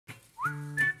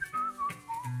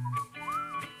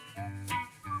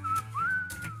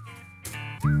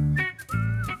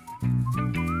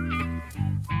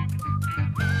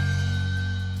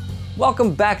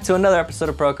Welcome back to another episode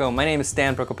of Proko. My name is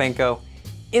Prokopenko.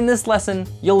 In this lesson,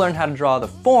 you'll learn how to draw the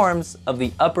forms of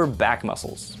the upper back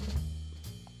muscles.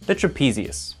 The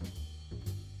trapezius.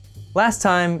 Last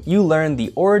time, you learned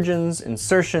the origins,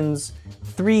 insertions,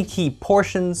 3 key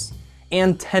portions,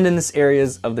 and tendinous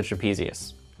areas of the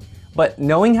trapezius. But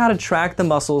knowing how to track the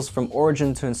muscles from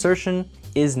origin to insertion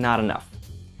is not enough.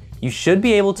 You should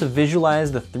be able to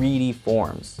visualize the 3D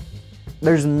forms.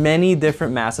 There's many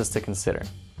different masses to consider.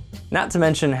 Not to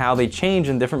mention how they change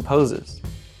in different poses.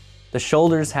 The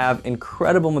shoulders have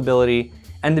incredible mobility,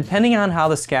 and depending on how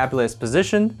the scapula is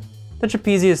positioned, the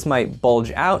trapezius might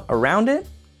bulge out around it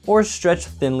or stretch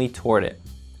thinly toward it.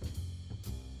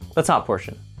 The top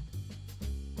portion.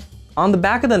 On the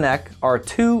back of the neck are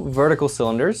 2 vertical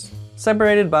cylinders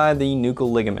separated by the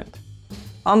nuchal ligament.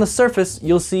 On the surface,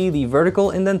 you'll see the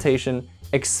vertical indentation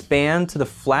expand to the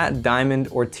flat diamond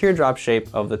or teardrop shape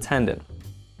of the tendon.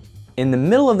 In the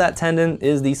middle of that tendon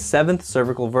is the 7th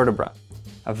cervical vertebra,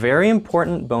 a very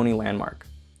important bony landmark.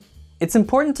 It's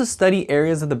important to study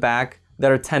areas of the back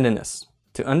that are tendinous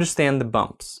to understand the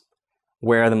bumps,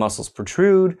 where the muscles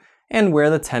protrude and where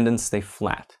the tendons stay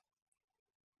flat.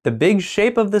 The big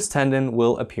shape of this tendon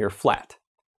will appear flat.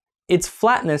 Its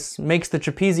flatness makes the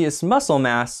trapezius muscle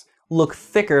mass look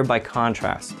thicker by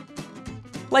contrast.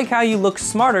 Like how you look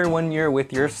smarter when you're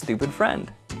with your stupid friend.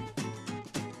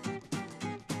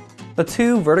 The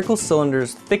 2 vertical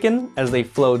cylinders thicken as they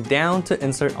flow down to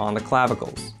insert on the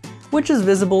clavicles, which is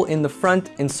visible in the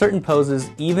front in certain poses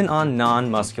even on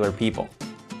non-muscular people.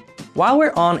 While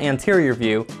we're on anterior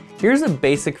view, here's a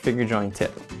basic figure drawing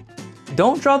tip.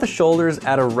 Don't draw the shoulders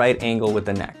at a right angle with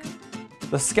the neck.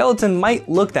 The skeleton might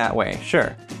look that way,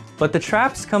 sure, but the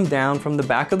traps come down from the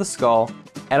back of the skull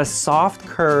at a soft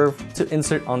curve to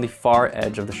insert on the far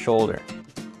edge of the shoulder.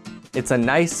 It's a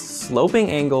nice sloping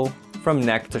angle from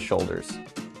neck to shoulders.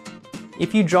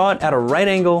 If you draw it at a right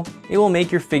angle, it will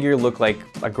make your figure look like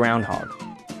a groundhog.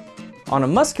 On a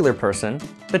muscular person,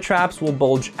 the traps will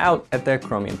bulge out at the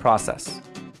acromion process.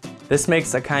 This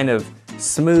makes a kind of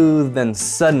smooth and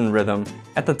sudden rhythm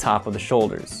at the top of the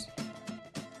shoulders.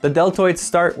 The deltoids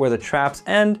start where the traps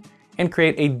end and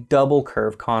create a double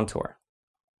curve contour.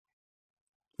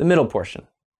 The middle portion.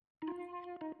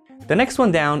 The next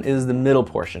one down is the middle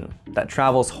portion that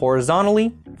travels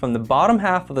horizontally from the bottom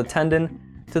half of the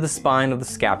tendon to the spine of the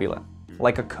scapula,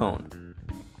 like a cone.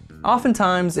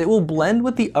 Oftentimes, it will blend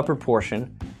with the upper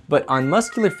portion, but on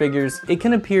muscular figures, it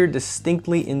can appear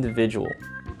distinctly individual.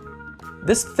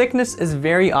 This thickness is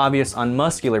very obvious on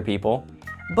muscular people,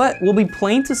 but will be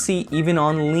plain to see even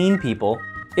on lean people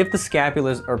if the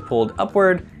scapulas are pulled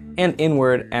upward and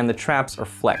inward and the traps are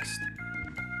flexed.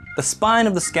 The spine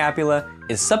of the scapula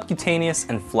is subcutaneous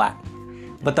and flat,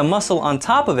 but the muscle on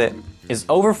top of it is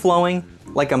overflowing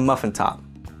like a muffin top.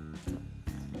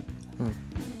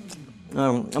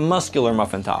 A muscular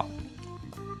muffin top.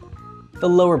 The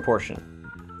lower portion.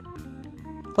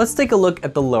 Let's take a look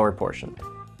at the lower portion.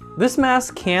 This mass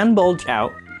can bulge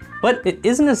out, but it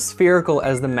isn't as spherical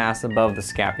as the mass above the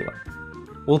scapula.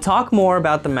 We'll talk more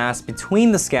about the mass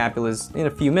between the scapulas in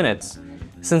a few minutes,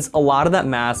 since a lot of that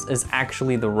mass is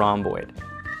actually the rhomboid.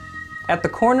 At the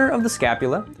corner of the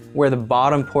scapula, where the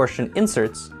bottom portion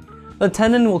inserts, the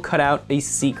tendon will cut out a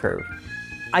C-curve.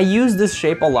 I use this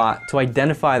shape a lot to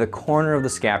identify the corner of the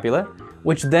scapula,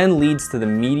 which then leads to the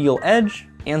medial edge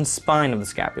and spine of the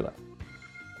scapula.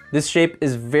 This shape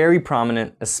is very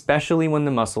prominent, especially when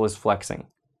the muscle is flexing.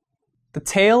 The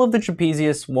tail of the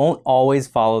trapezius won't always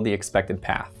follow the expected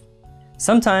path.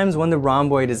 Sometimes when the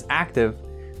rhomboid is active,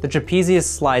 the trapezius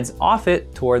slides off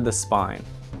it toward the spine.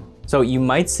 So you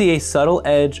might see a subtle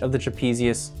edge of the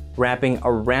trapezius wrapping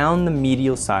around the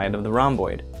medial side of the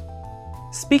rhomboid.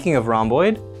 Speaking of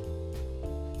rhomboid,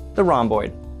 the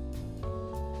rhomboid.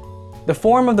 The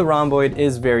form of the rhomboid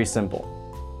is very simple.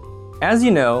 As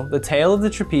you know, the tail of the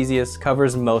trapezius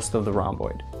covers most of the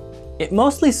rhomboid. It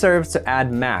mostly serves to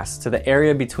add mass to the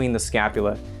area between the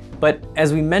scapula, but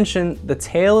as we mentioned, the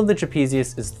tail of the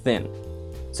trapezius is thin.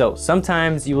 So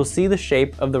sometimes you will see the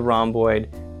shape of the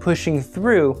rhomboid pushing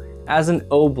through as an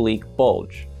oblique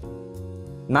bulge.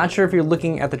 Not sure if you're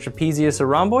looking at the trapezius or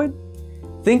rhomboid?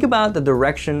 Think about the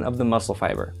direction of the muscle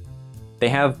fiber. They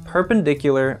have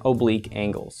perpendicular oblique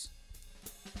angles.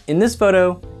 In this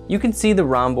photo, you can see the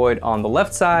rhomboid on the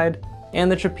left side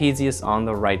and the trapezius on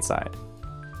the right side.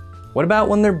 What about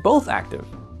when they're both active?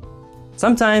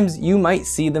 Sometimes you might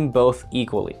see them both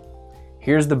equally.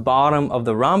 Here's the bottom of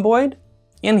the rhomboid,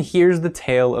 and here's the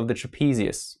tail of the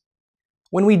trapezius.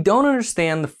 When we don't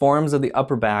understand the forms of the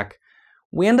upper back,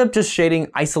 we end up just shading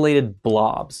isolated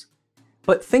blobs.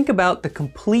 But think about the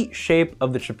complete shape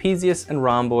of the trapezius and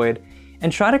rhomboid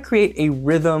and try to create a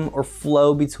rhythm or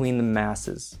flow between the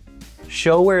masses.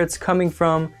 Show where it's coming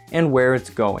from and where it's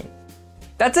going.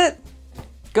 That's it!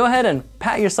 Go ahead and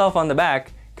pat yourself on the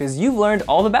back because you've learned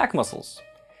all the back muscles.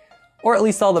 Or at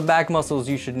least all the back muscles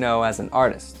you should know as an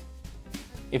artist.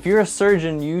 If you're a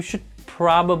surgeon, you should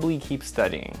probably keep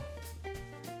studying.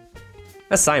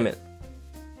 Assignment.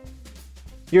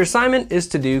 Your assignment is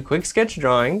to do quick sketch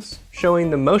drawings showing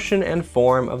the motion and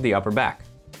form of the upper back.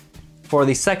 For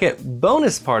the second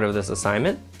bonus part of this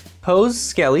assignment, pose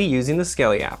Skelly using the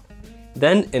Skelly app.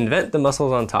 Then invent the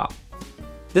muscles on top.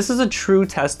 This is a true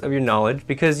test of your knowledge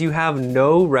because you have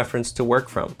no reference to work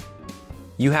from.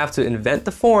 You have to invent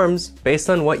the forms based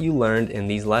on what you learned in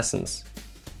these lessons.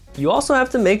 You also have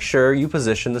to make sure you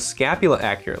position the scapula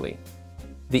accurately.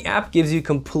 The app gives you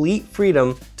complete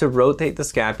freedom to rotate the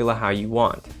scapula how you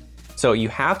want. So you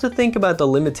have to think about the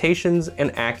limitations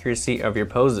and accuracy of your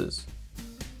poses.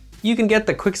 You can get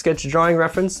the quick sketch drawing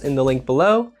reference in the link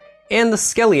below and the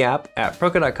Skelly app at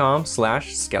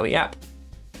proko.com/Skelly app.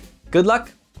 Good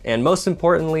luck, and most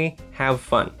importantly, have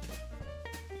fun.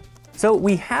 So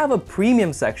we have a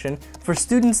premium section for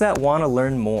students that want to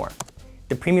learn more.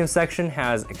 The premium section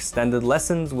has extended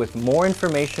lessons with more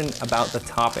information about the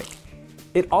topic.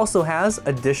 It also has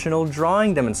additional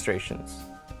drawing demonstrations.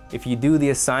 If you do the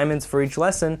assignments for each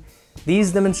lesson,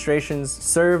 these demonstrations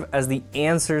serve as the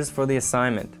answers for the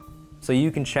assignment, so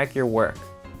you can check your work.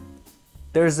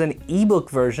 There's an ebook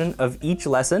version of each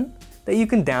lesson that you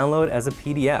can download as a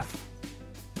PDF.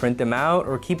 Print them out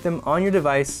or keep them on your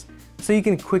device so you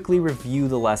can quickly review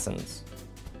the lessons.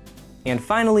 And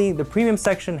finally, the premium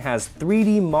section has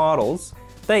 3D models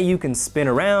that you can spin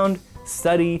around,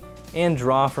 study, and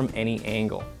draw from any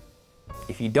angle.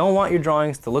 If you don't want your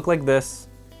drawings to look like this,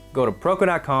 go to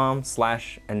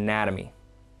proko.com/anatomy.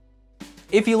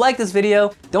 If you like this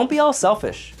video, don't be all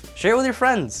selfish. Share it with your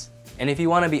friends. And if you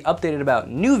want to be updated about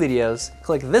new videos,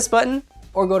 click this button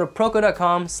or go to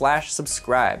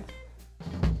proko.com/subscribe.